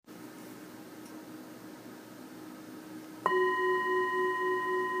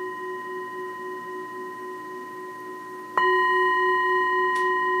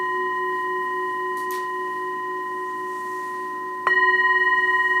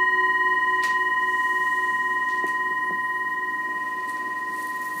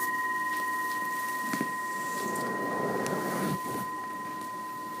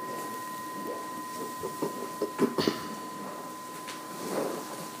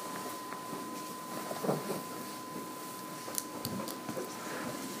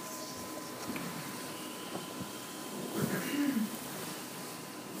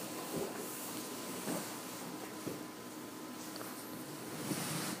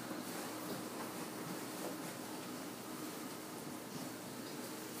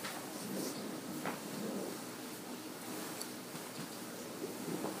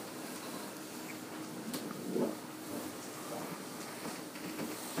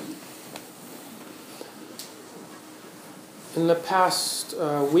In the past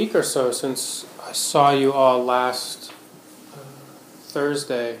week or so, since I saw you all last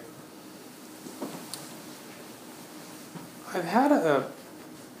Thursday, I've had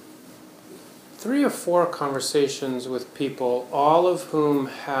 3 or 4 conversations with people, all of whom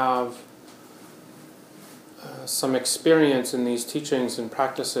have some experience in these teachings and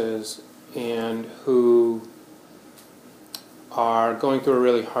practices, and who are going through a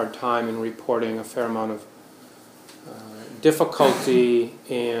really hard time and reporting a fair amount of difficulty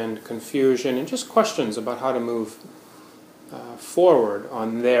and confusion and just questions about how to move forward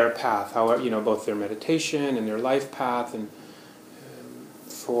on their path, how, both their meditation and their life path, and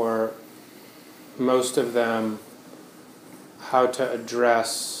for most of them, how to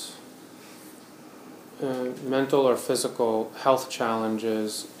address mental or physical health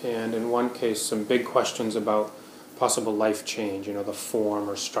challenges, and in one case, some big questions about possible life change, the form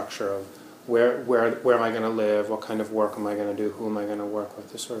or structure of where am I going to live, what kind of work am I going to do, who am I going to work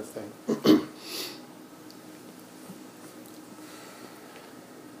with, this sort of thing.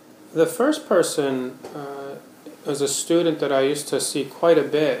 The first person was a student that I used to see quite a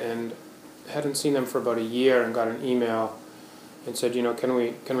bit, and hadn't seen them for about a year, and got an email and said, can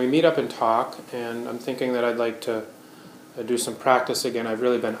we meet up and talk? And I'm thinking that I'd like to do some practice again. I've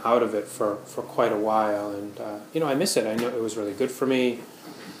really been out of it for quite a while, and I miss it. I know it was really good for me,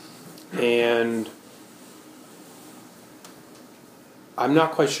 and I'm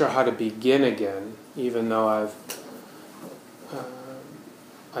not quite sure how to begin again, even though I've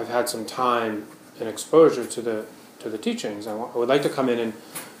had some time and exposure to the teachings. I would like to come in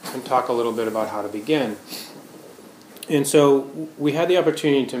and talk a little bit about how to begin. And so we had the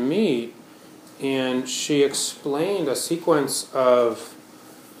opportunity to meet, and she explained a sequence of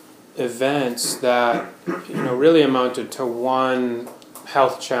events that really amounted to one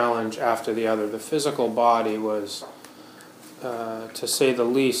health challenge after the other. The physical body was, to say the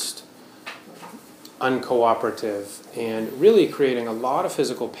least, uncooperative, and really creating a lot of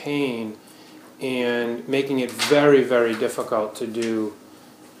physical pain and making it very, very difficult to do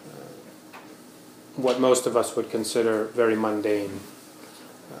what most of us would consider very mundane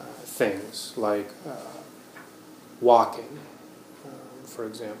things, like walking, for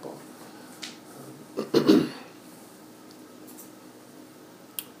example.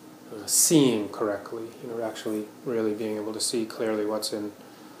 Seeing correctly, actually really being able to see clearly what's in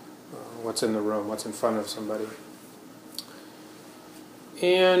the room, what's in front of somebody.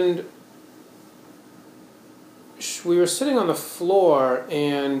 And we were sitting on the floor,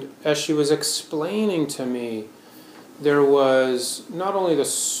 and as she was explaining to me, there was not only the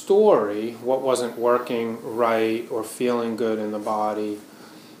story, what wasn't working right or feeling good in the body,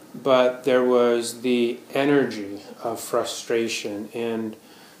 but there was the energy of frustration and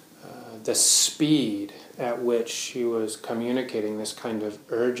the speed at which she was communicating this kind of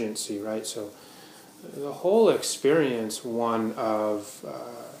urgency, right? So the whole experience, one of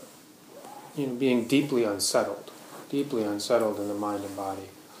being deeply unsettled in the mind and body.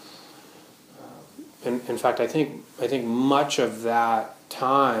 And in fact, I think much of that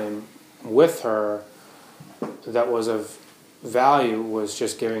time with her that was of value was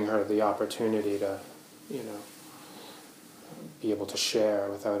just giving her the opportunity to, be able to share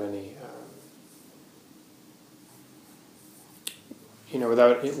without any,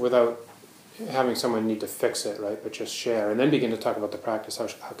 without having someone need to fix it, right? But just share, and then begin to talk about the practice.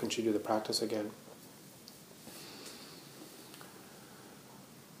 How can she do the practice again?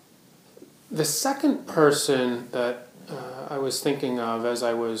 The second person that I was thinking of as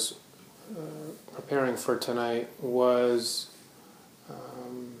I was preparing for tonight was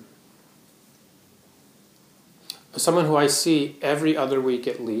someone who I see every other week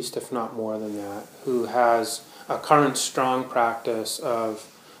at least, if not more than that, who has a current strong practice of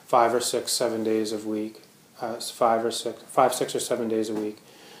 5 or 6, 7 days a week, 5, 6 or 7 days a week,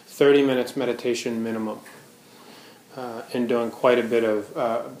 30 minutes meditation minimum, and doing quite a bit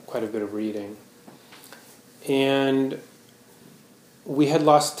of reading. And we had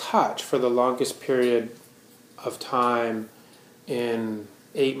lost touch for the longest period of time in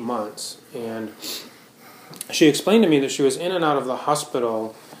 8 months, and she explained to me that she was in and out of the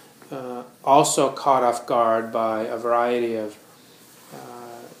hospital, also caught off guard by a variety of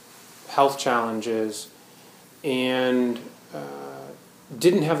health challenges, and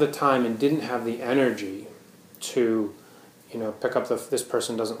didn't have the time and didn't have the energy to, pick up this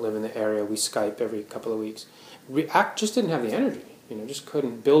person doesn't live in the area, we Skype every couple of weeks. Just didn't have the energy, just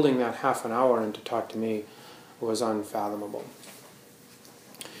couldn't. Building that half an hour in to talk to me was unfathomable.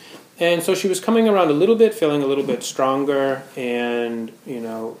 And so she was coming around a little bit, feeling a little bit stronger, and,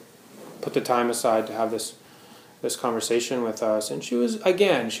 put the time aside to have this this conversation with us, and she was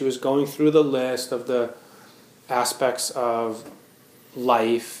going through the list of the aspects of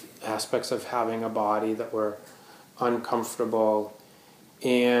life, aspects of having a body that were uncomfortable,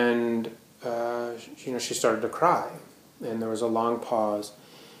 and she started to cry, and there was a long pause,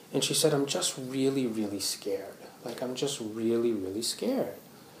 and she said, "I'm just really, really scared. Like, I'm just really, really scared."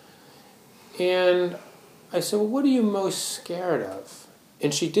 And I said, "Well, what are you most scared of?"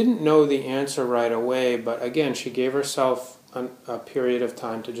 And she didn't know the answer right away, but again, she gave herself a period of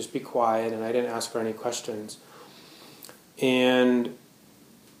time to just be quiet, and I didn't ask her any questions. And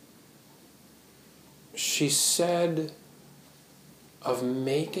she said of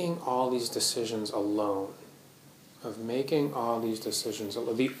making all these decisions alone,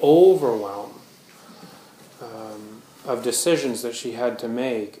 the overwhelm of decisions that she had to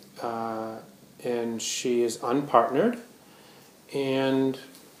make, and she is unpartnered and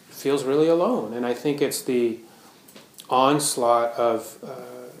feels really alone. And I think it's the onslaught of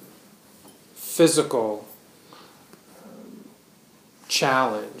physical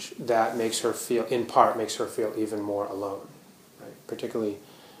challenge that makes her feel even more alone, right? Particularly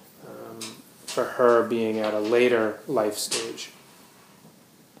for her being at a later life stage.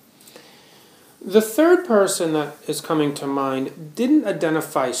 The third person that is coming to mind didn't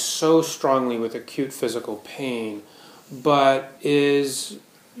identify so strongly with acute physical pain, but is,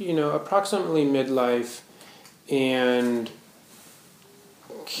 approximately midlife and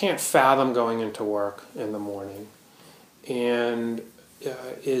can't fathom going into work in the morning, and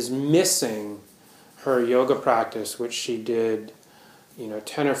is missing her yoga practice, which she did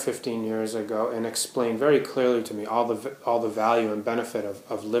 10 or 15 years ago, and explained very clearly to me all the value and benefit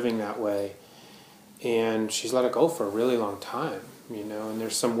of living that way. And she's let it go for a really long time, and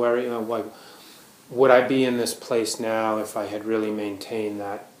there's some worry, like, would I be in this place now if I had really maintained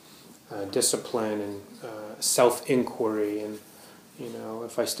that discipline and self-inquiry, and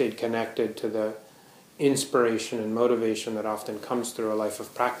if I stayed connected to the inspiration and motivation that often comes through a life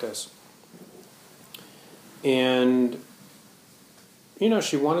of practice. And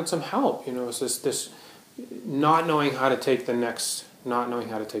she wanted some help. It was this not knowing how to take the next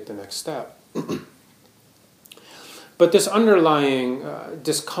step. But this underlying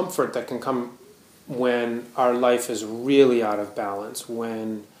discomfort that can come when our life is really out of balance,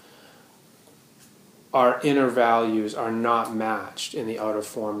 when our inner values are not matched in the outer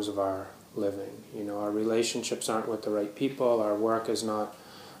forms of our living. Our relationships aren't with the right people, our work is not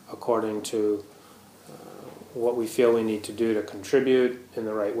according to what we feel we need to do to contribute in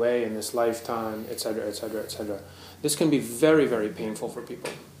the right way in this lifetime, etc., etc., etc. This can be very, very painful for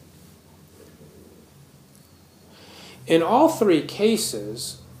people. In all three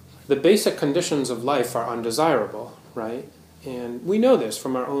cases, the basic conditions of life are undesirable, right? And we know this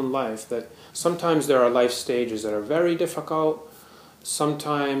from our own life, that sometimes there are life stages that are very difficult.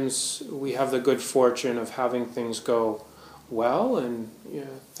 Sometimes we have the good fortune of having things go well, and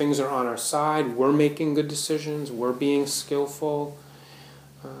things are on our side. We're making good decisions. We're being skillful.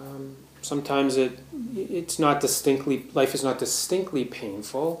 Sometimes life is not distinctly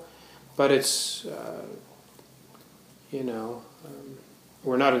painful, but it's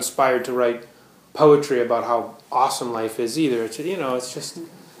we're not inspired to write poetry about how awesome life is either. It's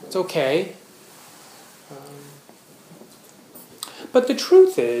okay. But the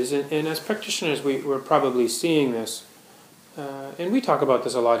truth is, and as practitioners we're probably seeing this, and we talk about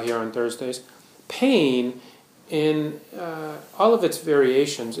this a lot here on Thursdays, pain in all of its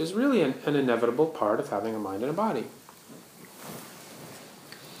variations is really an inevitable part of having a mind and a body.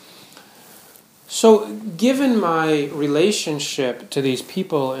 So given my relationship to these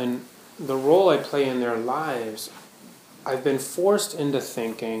people and the role I play in their lives, I've been forced into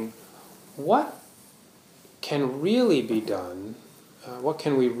thinking, what can really be done? What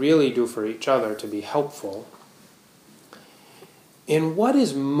can we really do for each other to be helpful? And what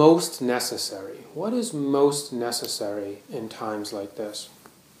is most necessary? What is most necessary in times like this?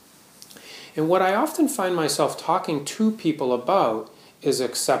 And what I often find myself talking to people about is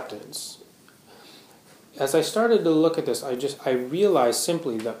acceptance. As I started to look at this, I realized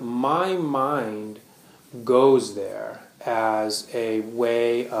simply that my mind goes there as a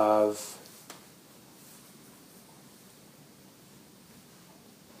way of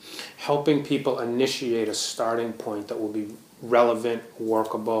helping people initiate a starting point that will be relevant,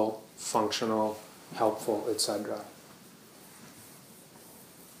 workable, functional, helpful, etc.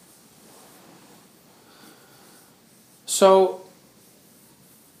 So,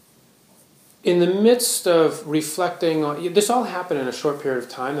 in the midst of reflecting on, this all happened in a short period of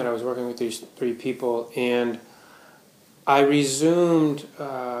time that I was working with these three people, and I resumed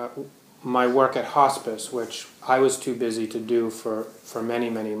my work at hospice, which I was too busy to do for many,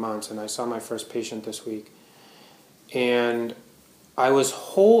 many months, and I saw my first patient this week. And I was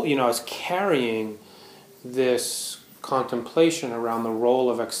I was carrying this contemplation around the role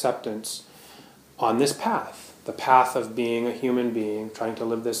of acceptance on this path, the path of being a human being, trying to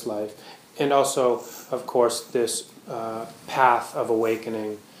live this life, and also, of course, this path of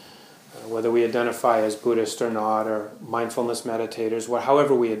awakening, whether we identify as Buddhist or not, or mindfulness meditators,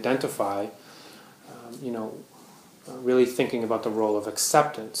 however we identify, really thinking about the role of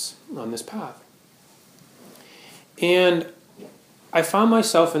acceptance on this path. And I found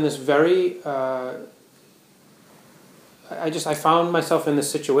myself in this very, I found myself in this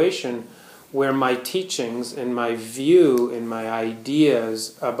situation where my teachings and my view and my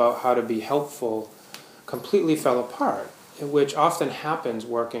ideas about how to be helpful completely fell apart, which often happens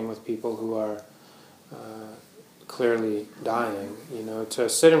working with people who are clearly dying. To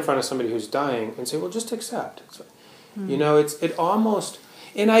sit in front of somebody who's dying and say, well, just accept. It almost,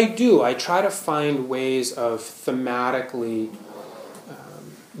 and I try to find ways of thematically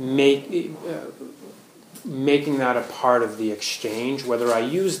making that a part of the exchange, whether I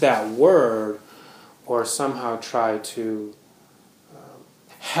use that word or somehow try to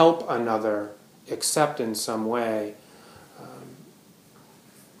help another accept in some way.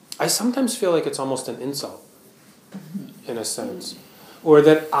 I sometimes feel like it's almost an insult, in a sense, or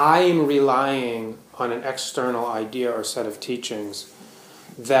that I'm relying on an external idea or set of teachings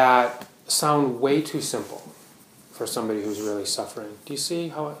that sound way too simple for somebody who's really suffering. Do you see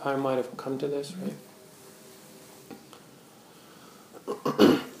how I might have come to this, right?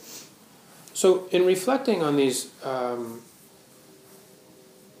 So in reflecting on these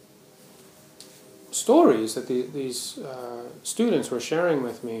stories that these students were sharing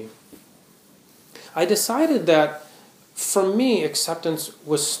with me, I decided that for me, acceptance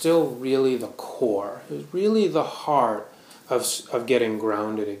was still really the core. It was really the heart of getting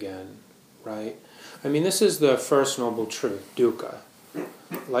grounded again, right? I mean, this is the first noble truth, dukkha.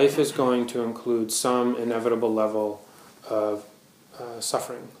 Life is going to include some inevitable level of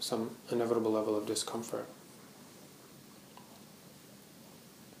suffering, some inevitable level of discomfort.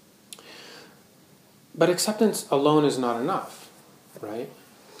 But acceptance alone is not enough, right?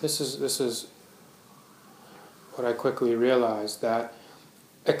 This is what I quickly realized, that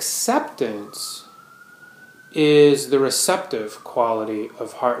acceptance is the receptive quality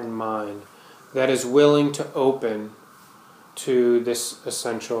of heart and mind that is willing to open to this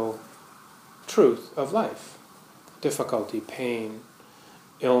essential truth of life: difficulty, pain,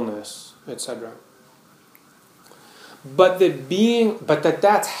 illness, etc. But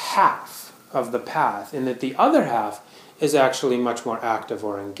that's half of the path, and that the other half is actually much more active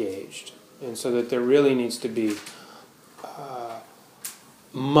or engaged. And so that there really needs to be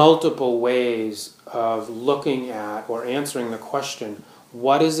multiple ways of looking at or answering the question,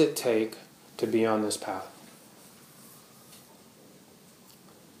 what does it take to be on this path?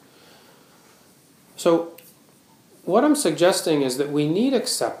 So what I'm suggesting is that we need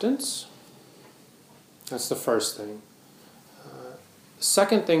acceptance. That's the first thing.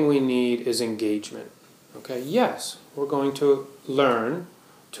 Second thing we need is engagement. Okay, yes, we're going to learn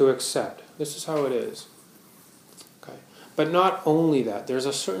to accept. This is how it is. Okay, but not only that, there's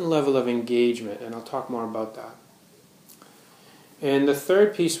a certain level of engagement, and I'll talk more about that. And the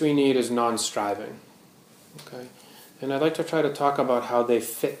third piece we need is non-striving. Okay, and I'd like to try to talk about how they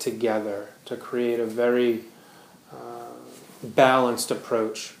fit together to create a very balanced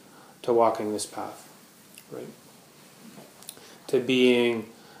approach to walking this path, right? To being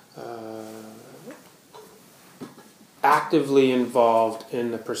actively involved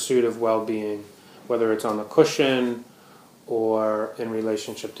in the pursuit of well-being, whether it's on the cushion or in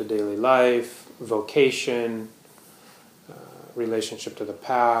relationship to daily life, vocation, relationship to the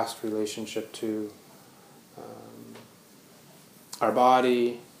past, relationship to our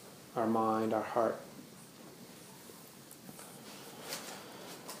body, our mind, our heart.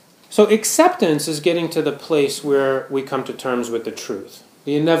 So acceptance is getting to the place where we come to terms with the truth,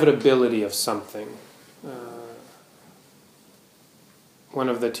 the inevitability of something. One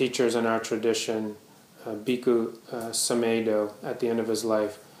of the teachers in our tradition, Bhikkhu Samedo, at the end of his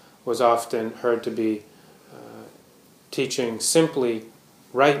life, was often heard to be teaching simply,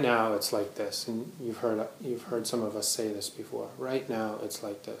 right now it's like this. And you've heard some of us say this before. Right now it's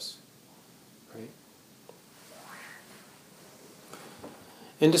like this. Right?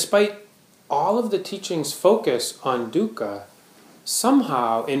 And despite all of the teachings focus on dukkha,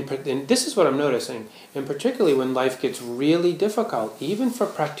 somehow, and this is what I'm noticing, and particularly when life gets really difficult, even for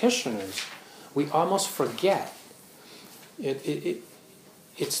practitioners, we almost forget.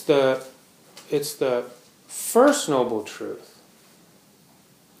 it's the first noble truth.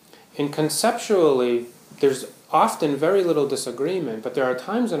 And conceptually, there's often very little disagreement, but there are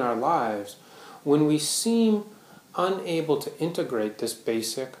times in our lives when we seem unable to integrate this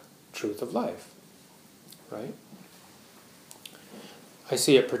basic truth of life, right? I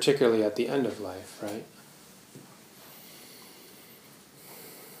see it particularly at the end of life, right?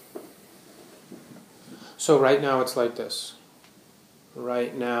 So right now it's like this.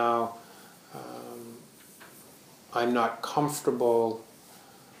 Right now, I'm not comfortable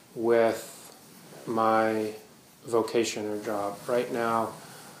with my vocation or job. Right now,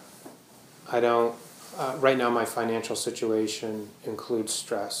 right now my financial situation includes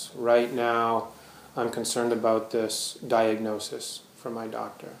stress. Right now, I'm concerned about this diagnosis from my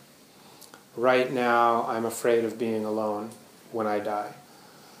doctor. Right now, I'm afraid of being alone when I die.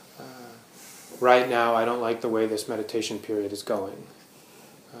 Right now, I don't like the way this meditation period is going.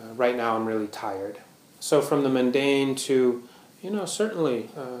 Right now, I'm really tired. So from the mundane to, certainly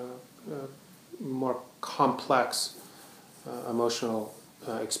more complex emotional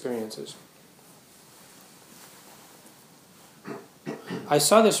experiences. I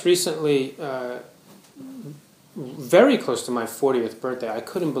saw this recently, very close to my 40th birthday. I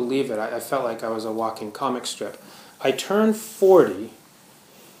couldn't believe it. I felt like I was a walking comic strip. I turned 40,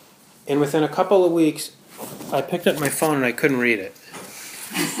 and within a couple of weeks, I picked up my phone and I couldn't read it.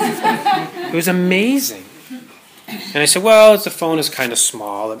 It was amazing. And I said, well, the phone is kind of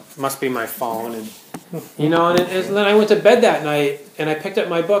small. It must be my phone. And then I went to bed that night and I picked up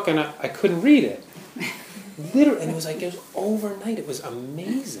my book and I couldn't read it. Literally, and it was overnight. It was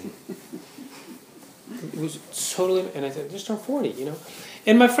amazing. It was totally, and I said, just turned 40,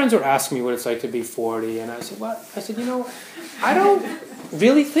 And my friends were asking me what it's like to be 40, and I said, what? I said, I don't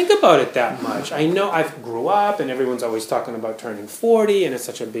really think about it that much. I know I grew up, and everyone's always talking about turning 40, and it's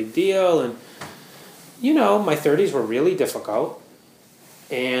such a big deal, and, my 30s were really difficult,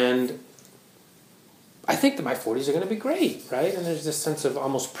 and I think that my 40s are going to be great, right? And there's this sense of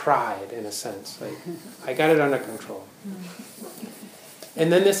almost pride, in a sense. Like, I got it under control.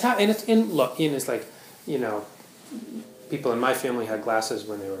 And then this happened, and it's like, people in my family had glasses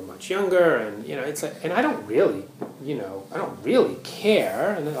when they were much younger, and, it's like, and I don't really, I don't really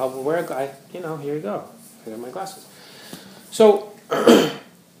care, and then I'll wear here you go, I got my glasses. So,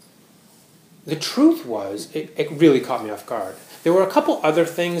 the truth was, it really caught me off guard. There were a couple other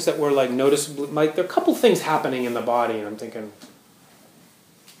things that were noticeable, there are a couple things happening in the body, and I'm thinking,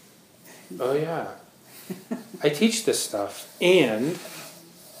 oh yeah, I teach this stuff, and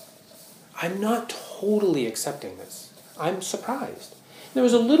I'm not totally accepting this. I'm surprised. There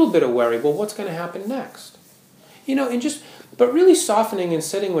was a little bit of worry, well, what's going to happen next? But really softening and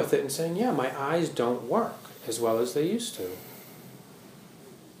sitting with it and saying, yeah, my eyes don't work as well as they used to.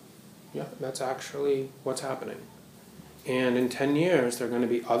 Yeah, that's actually what's happening. And in 10 years, there are going to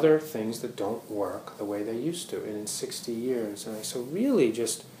be other things that don't work the way they used to. And in 60 years. And so really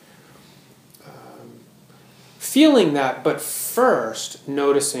just feeling that, but first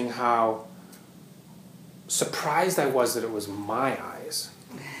noticing how surprised I was that it was my eyes.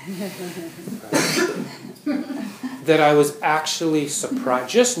 That I was actually surprised.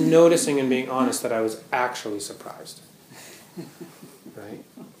 Just noticing and being honest that I was actually surprised. Right?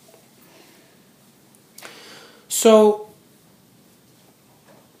 So,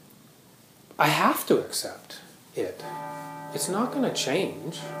 I have to accept it. It's not going to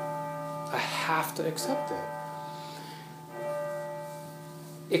change. I have to accept it.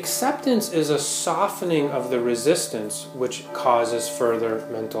 Acceptance is a softening of the resistance which causes further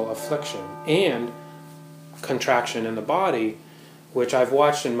mental affliction and contraction in the body, which I've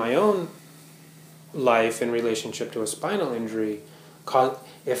watched in my own life in relationship to a spinal injury.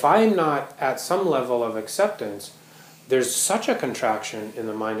 If I'm not at some level of acceptance, there's such a contraction in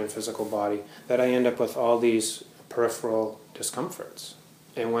the mind and physical body that I end up with all these peripheral discomforts.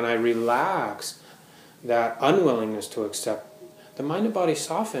 And when I relax that unwillingness to accept, the mind and body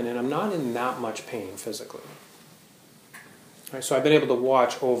soften, and I'm not in that much pain physically. Right, so I've been able to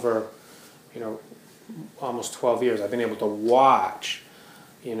watch over, almost 12 years. I've been able to watch,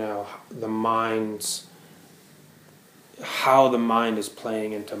 the mind's, how the mind is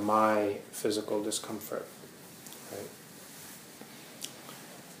playing into my physical discomfort. Right?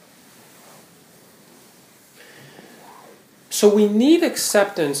 So we need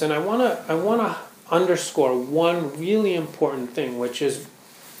acceptance, and I want to underscore one really important thing, which is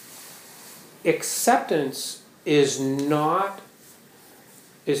acceptance is not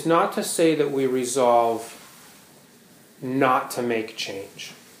to say that we resolve not to make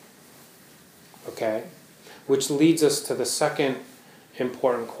change. Okay? Which leads us to the second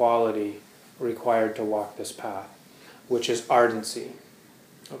important quality required to walk this path, which is ardency.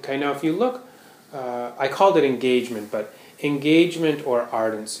 Okay, now if you look, I called it engagement, but engagement or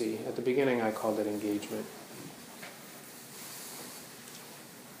ardency. At the beginning I called it engagement.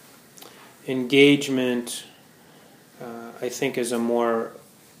 Engagement, I think, is a more,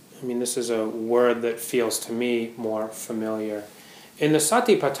 this is a word that feels to me more familiar. In the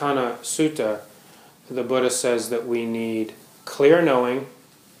Satipatthana Sutta, the Buddha says that we need clear knowing,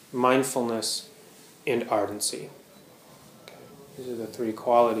 mindfulness, and ardency. Okay. These are the three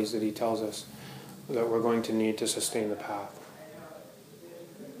qualities that he tells us that we're going to need to sustain the path.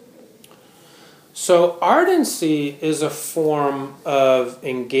 So ardency is a form of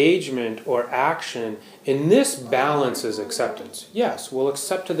engagement or action, and this balances acceptance. Yes, we'll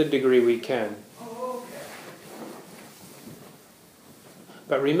accept to the degree we can.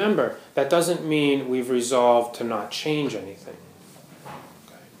 But remember, that doesn't mean we've resolved to not change anything.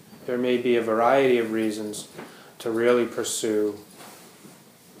 Okay. There may be a variety of reasons to really pursue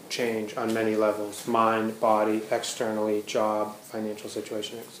change on many levels: mind, body, externally, job, financial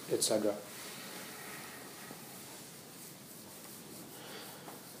situation, etc.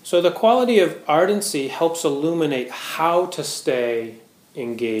 So the quality of ardency helps illuminate how to stay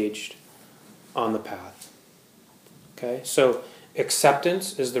engaged on the path. Okay, so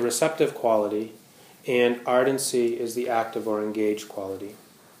acceptance is the receptive quality, and ardency is the active or engaged quality.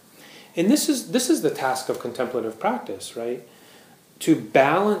 And this is the task of contemplative practice, right? To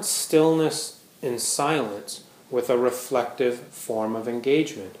balance stillness and silence with a reflective form of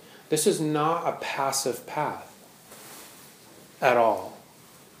engagement. This is not a passive path at all,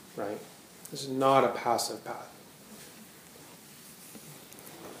 right? This is not a passive path.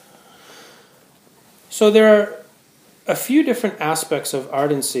 So there are a few different aspects of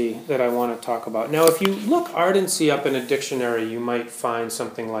ardency that I want to talk about. Now, if you look ardency up in a dictionary, you might find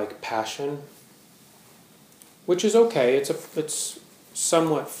something like passion, which is okay. It's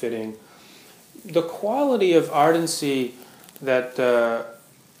somewhat fitting. The quality of ardency that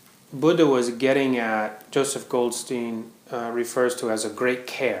Buddha was getting at, Joseph Goldstein refers to as a great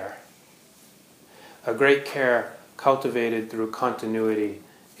care cultivated through continuity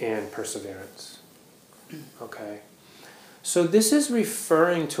and perseverance. Okay. So this is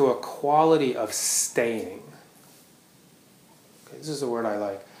referring to a quality of staying. Okay, this is the word I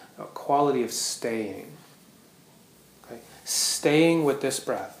like. A quality of staying. Okay, staying with this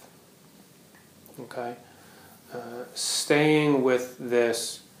breath. Okay, staying with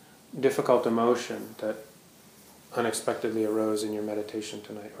this difficult emotion that unexpectedly arose in your meditation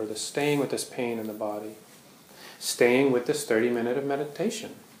tonight, or staying with this pain in the body. Staying with this 30-minute of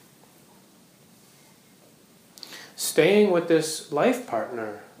meditation. Staying with this life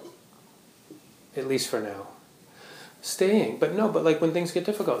partner, at least for now. Staying, but like when things get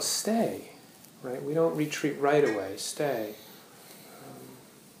difficult, stay, right? We don't retreat right away, stay.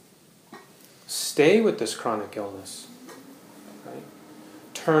 Stay with this chronic illness, right?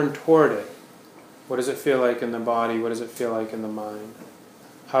 Turn toward it. What does it feel like in the body? What does it feel like in the mind?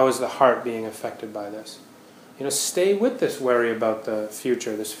 How is the heart being affected by this? Stay with this worry about the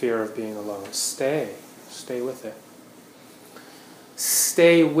future, this fear of being alone. Stay with it.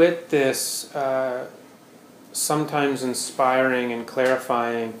 Stay with this sometimes inspiring and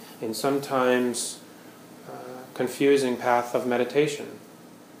clarifying and sometimes confusing path of meditation.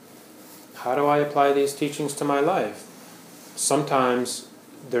 How do I apply these teachings to my life? Sometimes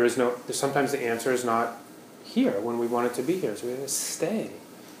sometimes the answer is not here when we want it to be here. So we have to stay.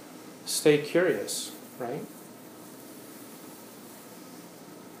 Stay curious, right?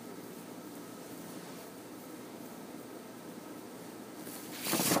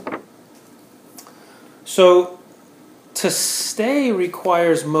 So to stay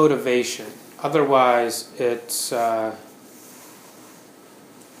requires motivation. Otherwise, it's too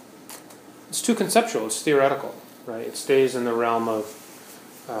conceptual. It's theoretical, right? It stays in the realm of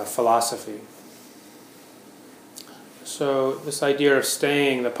philosophy. So this idea of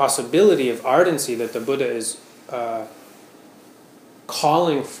staying, the possibility of ardency that the Buddha is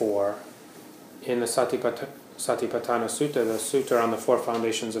calling for in the Satipatthana Sutta, the Sutta on the Four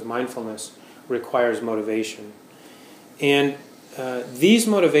Foundations of Mindfulness, requires motivation. And these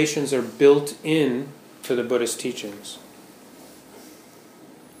motivations are built in to the Buddhist teachings.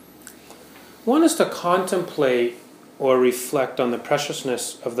 One is to contemplate or reflect on the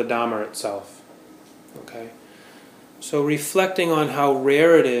preciousness of the Dhamma itself. Okay? So reflecting on how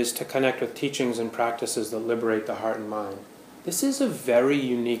rare it is to connect with teachings and practices that liberate the heart and mind. This is a very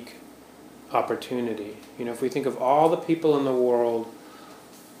unique opportunity. If we think of all the people in the world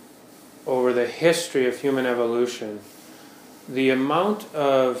over the history of human evolution, the amount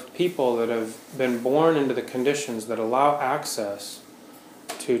of people that have been born into the conditions that allow access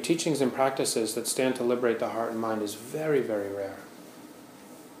to teachings and practices that stand to liberate the heart and mind is very, very rare.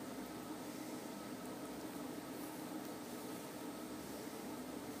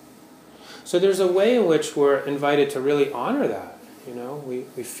 So there's a way in which we're invited to really honor that. You know, we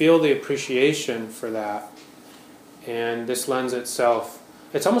feel the appreciation for that, and this lends itself.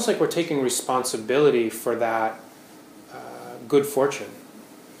 It's almost like we're taking responsibility for that good fortune,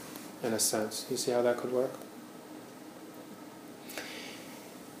 in a sense. You see how that could work?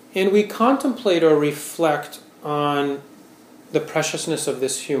 And we contemplate or reflect on the preciousness of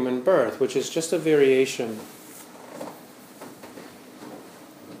this human birth, which is just a variation.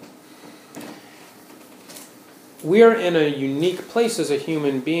 We are in a unique place as a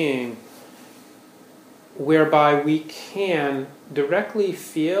human being whereby we can directly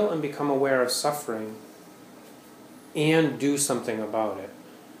feel and become aware of suffering and do something about it.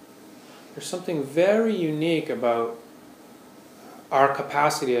 There's something very unique about our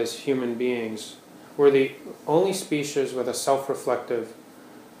capacity as human beings. We're the only species with a self-reflective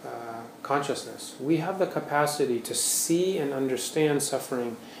consciousness. We have the capacity to see and understand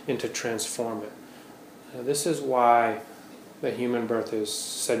suffering and to transform it. This is why the human birth is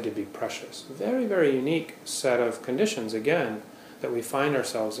said to be precious. Very, very unique set of conditions, again, that we find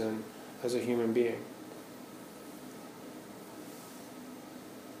ourselves in as a human being.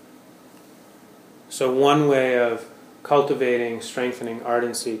 So one way of cultivating, strengthening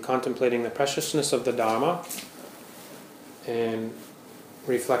ardency, contemplating the preciousness of the Dharma, and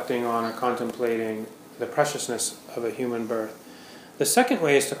reflecting on or contemplating the preciousness of a human birth. The second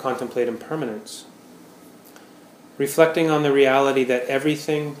way is to contemplate impermanence, reflecting on the reality that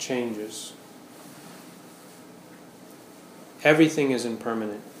everything changes. Everything is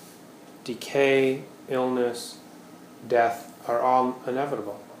impermanent. Decay, illness, death are all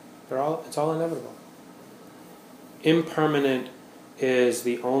inevitable. It's all inevitable. Impermanent is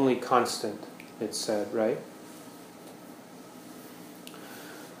the only constant, it's said, right?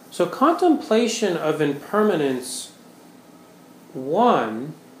 So contemplation of impermanence,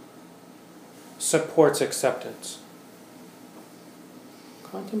 one, supports acceptance.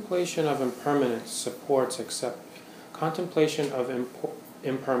 Contemplation of impermanence supports acceptance. Contemplation of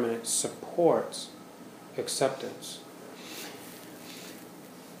impermanence supports acceptance.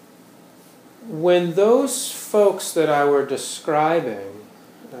 When those folks that I were describing,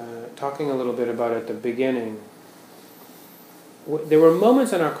 talking a little bit about at the beginning, there were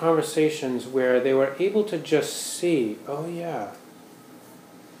moments in our conversations where they were able to just see, oh yeah,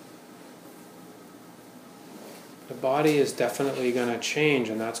 the body is definitely going to change,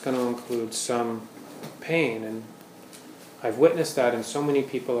 and that's going to include some pain. And I've witnessed that in so many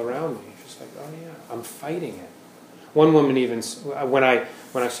people around me. Just like, oh yeah, I'm fighting it. One woman even, when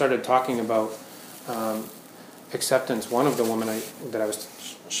I started talking about acceptance, one of the women that I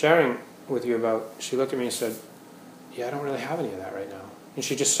was sharing with you about, she looked at me and said, yeah, I don't really have any of that right now. And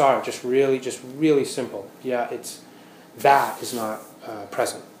she just saw it, just really simple. Yeah, that is not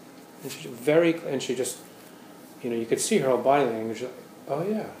present. And she just, you could see her whole body language, like, oh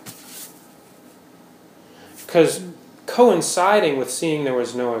yeah. Because coinciding with seeing there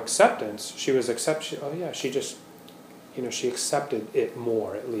was no acceptance, she just, she accepted it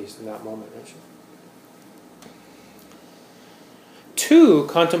more, at least in that moment. Right? Two,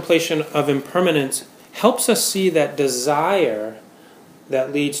 contemplation of impermanence helps us see that desire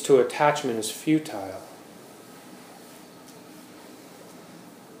that leads to attachment is futile.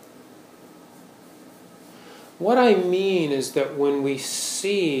 What I mean is that when we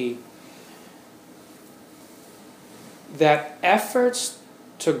see that efforts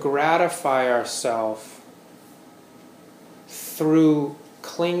to gratify ourselves through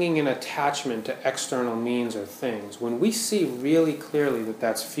clinging and attachment to external means or things, when we see really clearly that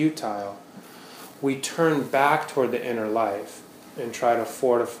that's futile, we turn back toward the inner life and try to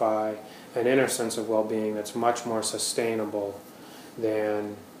fortify an inner sense of well-being that's much more sustainable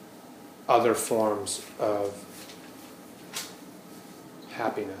than other forms of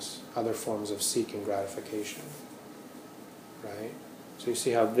happiness, other forms of seeking gratification. Right? So you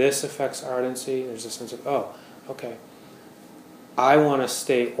see how this affects ardency? There's a sense of, oh, okay, I want to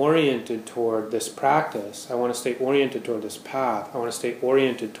stay oriented toward this practice. I want to stay oriented toward this path. I want to stay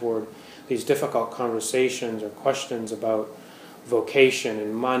oriented toward these difficult conversations or questions about vocation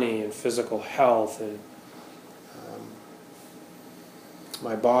and money and physical health and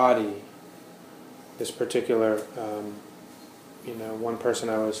my body. This particular, one person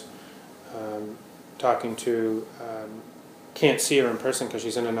I was talking to, can't see her in person because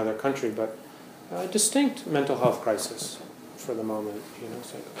she's in another country, but a distinct mental health crisis for the moment.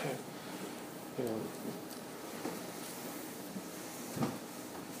 It's like, okay,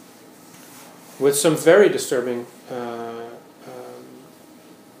 with some very disturbing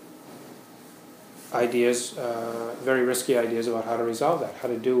ideas, very risky ideas about how to resolve that, how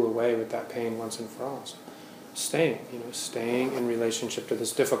to do away with that pain once and for all. So staying in relationship to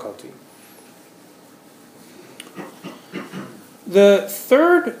this difficulty. The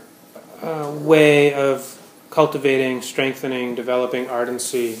third way of cultivating, strengthening, developing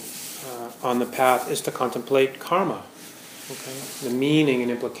ardency on the path is to contemplate karma. Okay? The meaning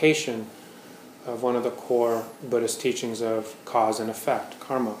and implication of one of the core Buddhist teachings of cause and effect,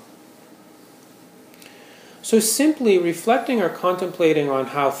 karma. So simply reflecting or contemplating on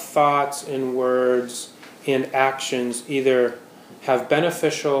how thoughts and words and actions either have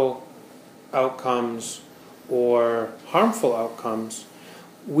beneficial outcomes or harmful outcomes,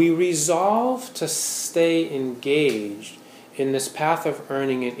 we resolve to stay engaged in this path of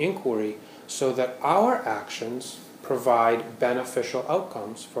earning and inquiry so that our actions provide beneficial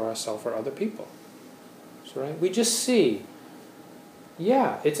outcomes for ourselves or other people. So, right? We just see,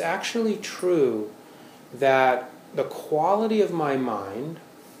 it's actually true that the quality of my mind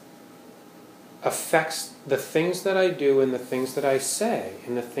affects the things that I do and the things that I say.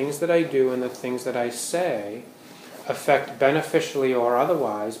 And the things that I do and the things that I say affect beneficially or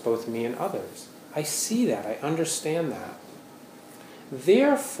otherwise both me and others. I see that. I understand that.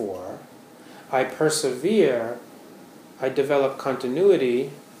 Therefore, I persevere. I develop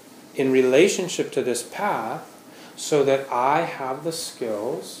continuity in relationship to this path so that I have the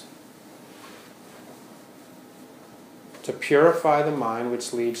skills to purify the mind,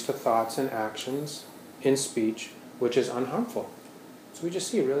 which leads to thoughts and actions in speech, which is unharmful. So we just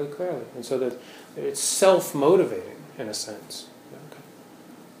see it really clearly. And so that it's self-motivating, in a sense.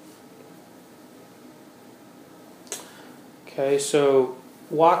 Okay, so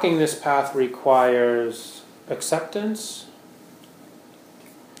walking this path requires acceptance,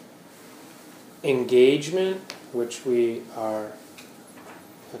 engagement, which we are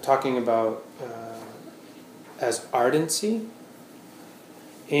talking about as ardency.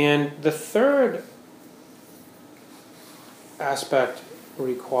 And the third aspect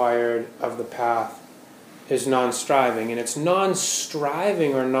required of the path is non-striving. And it's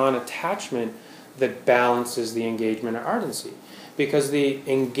non-striving or non-attachment that balances the engagement or ardency. Because the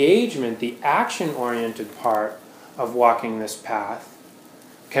engagement, the action-oriented part of walking this path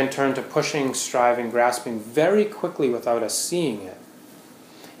can turn to pushing, striving, grasping very quickly without us seeing it.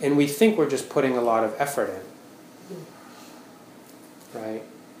 And we think we're just putting a lot of effort in. Right?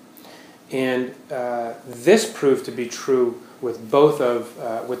 And this proved to be true with both of,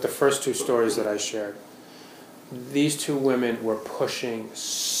 with the first two stories that I shared. These two women were pushing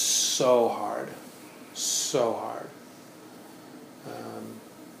so hard.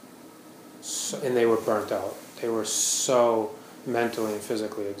 And they were burnt out. They were so mentally and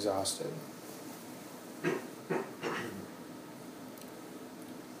physically exhausted.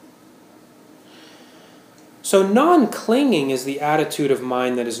 So non-clinging is the attitude of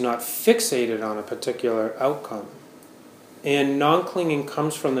mind that is not fixated on a particular outcome. And non-clinging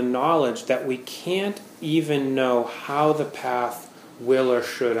comes from the knowledge that we can't even know how the path will or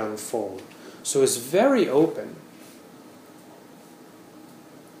should unfold. So it's very open.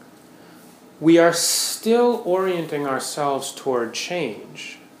 We are still orienting ourselves toward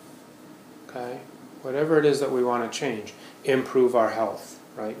change. Okay? Whatever it is that we want to change. Improve our health,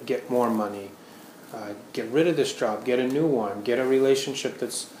 right? Get more money. Get rid of this job, get a new one, get a relationship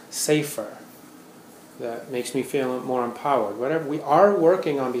that's safer, that makes me feel more empowered. Whatever, we are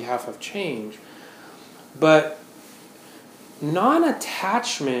working on behalf of change. But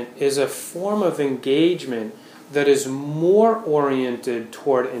non-attachment is a form of engagement that is more oriented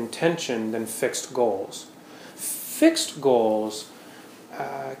toward intention than fixed goals. Fixed goals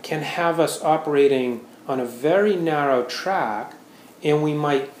can have us operating on a very narrow track, and we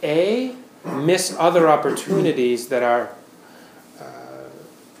might miss other opportunities that our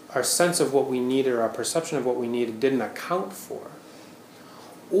sense of what we needed or our perception of what we needed didn't account for.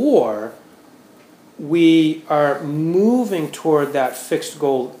 Or we are moving toward that fixed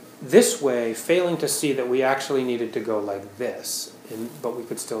goal this way, failing to see that we actually needed to go like this, but we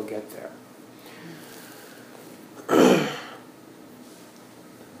could still get there.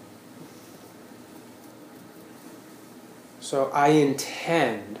 So I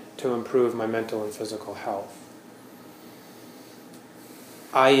intend to improve my mental and physical health.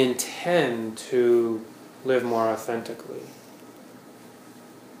 I intend to live more authentically.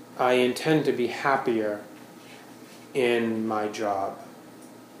 I intend to be happier in my job.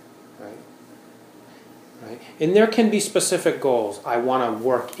 Right? right? And there can be specific goals. I want to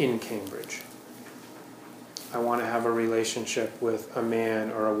work in Cambridge. I want to have a relationship with a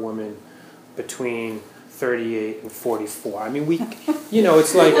man or a woman between 38 and 44. I mean,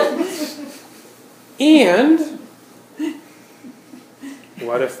 it's like, and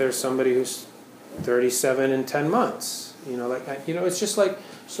what if there's somebody who's 37 in 10 months? It's just like,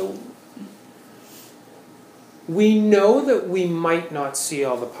 so we know that we might not see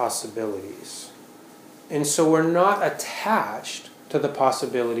all the possibilities. And so we're not attached to the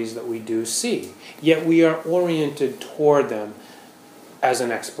possibilities that we do see. Yet we are oriented toward them as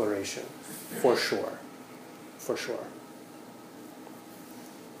an exploration, for sure. For sure.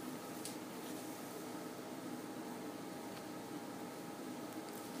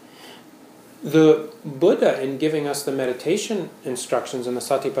 The Buddha, in giving us the meditation instructions in the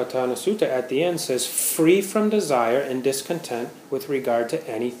Satipatthana Sutta at the end, says, free from desire and discontent with regard to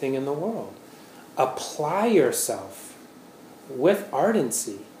anything in the world. Apply yourself with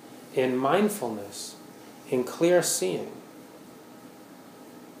ardency, in mindfulness, in clear seeing.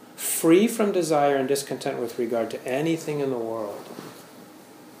 Free from desire and discontent with regard to anything in the world.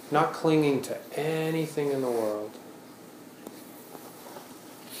 Not clinging to anything in the world.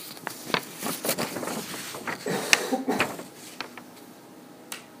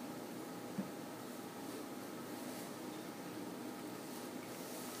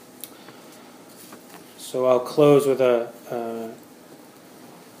 So I'll close with a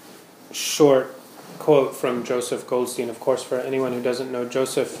short quote from Joseph Goldstein. Of course, for anyone who doesn't know,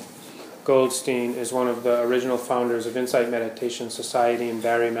 Joseph Goldstein is one of the original founders of Insight Meditation Society in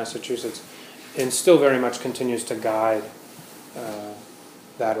Barre, Massachusetts, and still very much continues to guide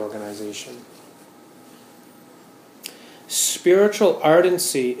that organization. Spiritual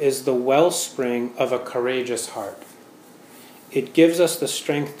ardency is the wellspring of a courageous heart. It gives us the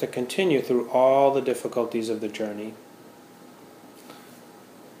strength to continue through all the difficulties of the journey.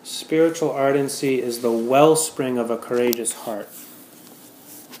 Spiritual ardency is the wellspring of a courageous heart.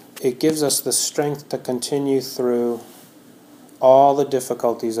 It gives us the strength to continue through all the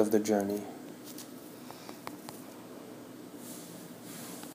difficulties of the journey.